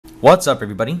What's up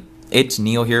everybody? It's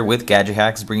Neil here with Gadget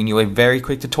Hacks, bringing you a very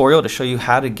quick tutorial to show you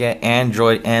how to get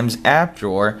Android M's app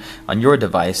drawer on your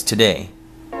device today.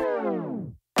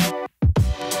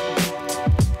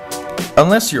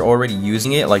 Unless you're already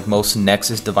using it like most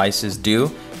Nexus devices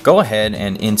do, go ahead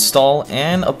and install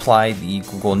and apply the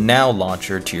Google Now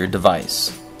launcher to your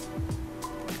device.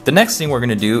 The next thing we're going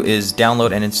to do is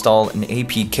download and install an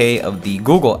APK of the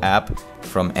Google app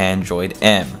from Android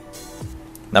M.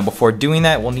 Now before doing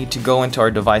that, we'll need to go into our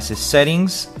device's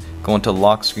settings, go into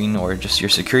lock screen or just your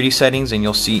security settings, and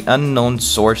you'll see unknown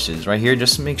sources right here.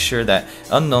 Just make sure that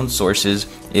unknown sources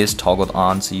is toggled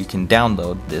on so you can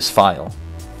download this file.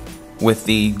 With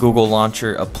the Google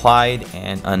launcher applied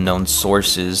and unknown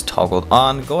sources toggled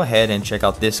on, go ahead and check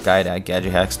out this guide at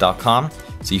gadgethacks.com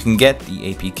so you can get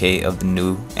the APK of the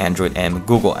new Android M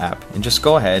Google app, and just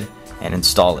go ahead and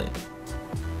install it.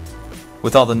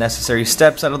 With all the necessary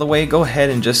steps out of the way, go ahead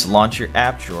and just launch your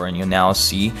app drawer, and you'll now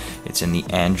see it's in the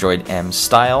Android M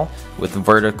style with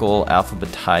vertical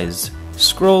alphabetized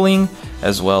scrolling,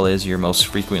 as well as your most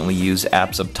frequently used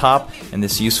apps up top, and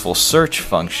this useful search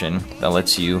function that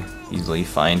lets you easily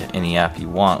find any app you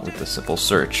want with a simple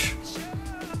search.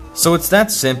 So it's that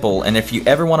simple, and if you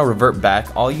ever want to revert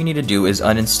back, all you need to do is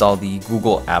uninstall the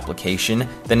Google application,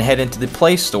 then head into the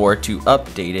Play Store to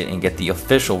update it and get the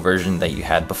official version that you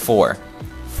had before.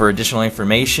 For additional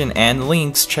information and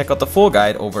links, check out the full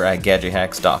guide over at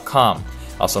gadgethacks.com.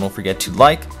 Also, don't forget to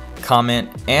like, comment,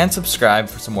 and subscribe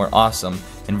for some more awesome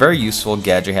and very useful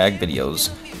Gadget Hack videos.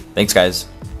 Thanks guys.